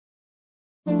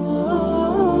When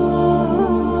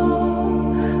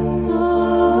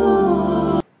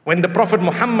the Prophet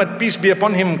Muhammad, peace be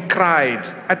upon him, cried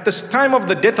at the time of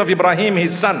the death of Ibrahim,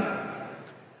 his son,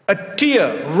 a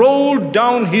tear rolled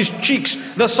down his cheeks.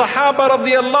 The Sahaba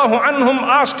radiallahu anhum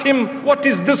asked him, "What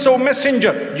is this, O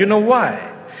Messenger?" You know why?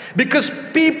 Because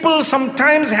people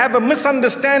sometimes have a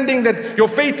misunderstanding that your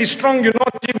faith is strong, you're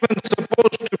not even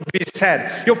supposed to be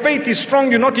sad. Your faith is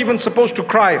strong, you're not even supposed to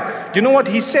cry. You know what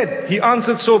he said? He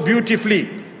answered so beautifully.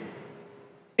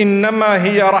 إِنَّمَا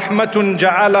هِيَ رَحْمَةٌ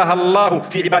جَعَلَهَا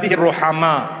اللَّهُ فِي عِبَادِهِ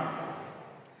الرُّحَمَاءِ.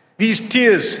 These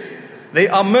tears, they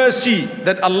are mercy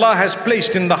that Allah has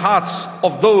placed in the hearts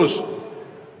of those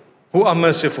who are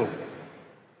merciful.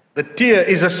 The tear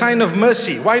is a sign of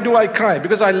mercy. Why do I cry?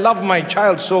 Because I love my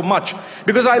child so much.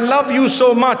 Because I love you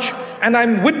so much. And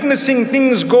I'm witnessing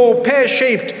things go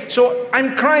pear-shaped. So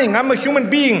I'm crying. I'm a human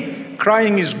being.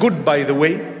 Crying is good, by the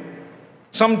way.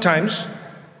 Sometimes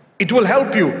it will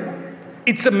help you.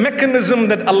 It's a mechanism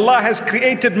that Allah has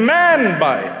created man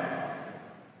by.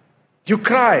 You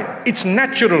cry. It's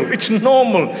natural. It's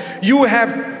normal. You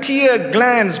have tear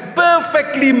glands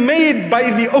perfectly made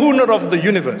by the owner of the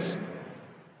universe.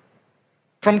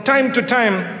 From time to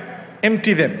time,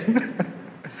 empty them.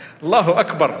 Allahu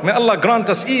Akbar. May Allah grant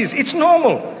us ease. It's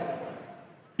normal.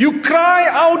 You cry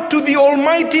out to the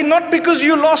Almighty not because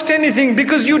you lost anything,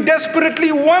 because you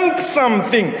desperately want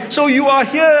something. So you are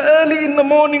here early in the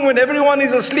morning when everyone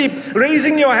is asleep,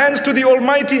 raising your hands to the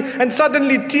Almighty, and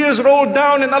suddenly tears roll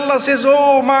down and Allah says,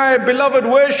 "Oh my beloved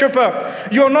worshipper,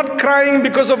 you're not crying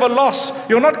because of a loss.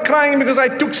 You're not crying because I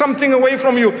took something away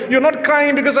from you. You're not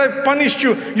crying because I've punished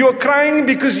you. You're crying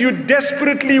because you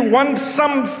desperately want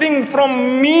something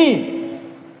from me."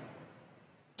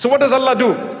 So what does Allah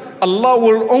do? Allah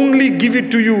will only give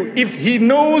it to you if He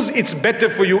knows it's better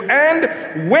for you, and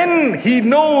when He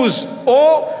knows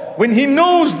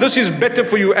this is better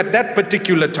for you at that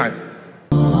particular time.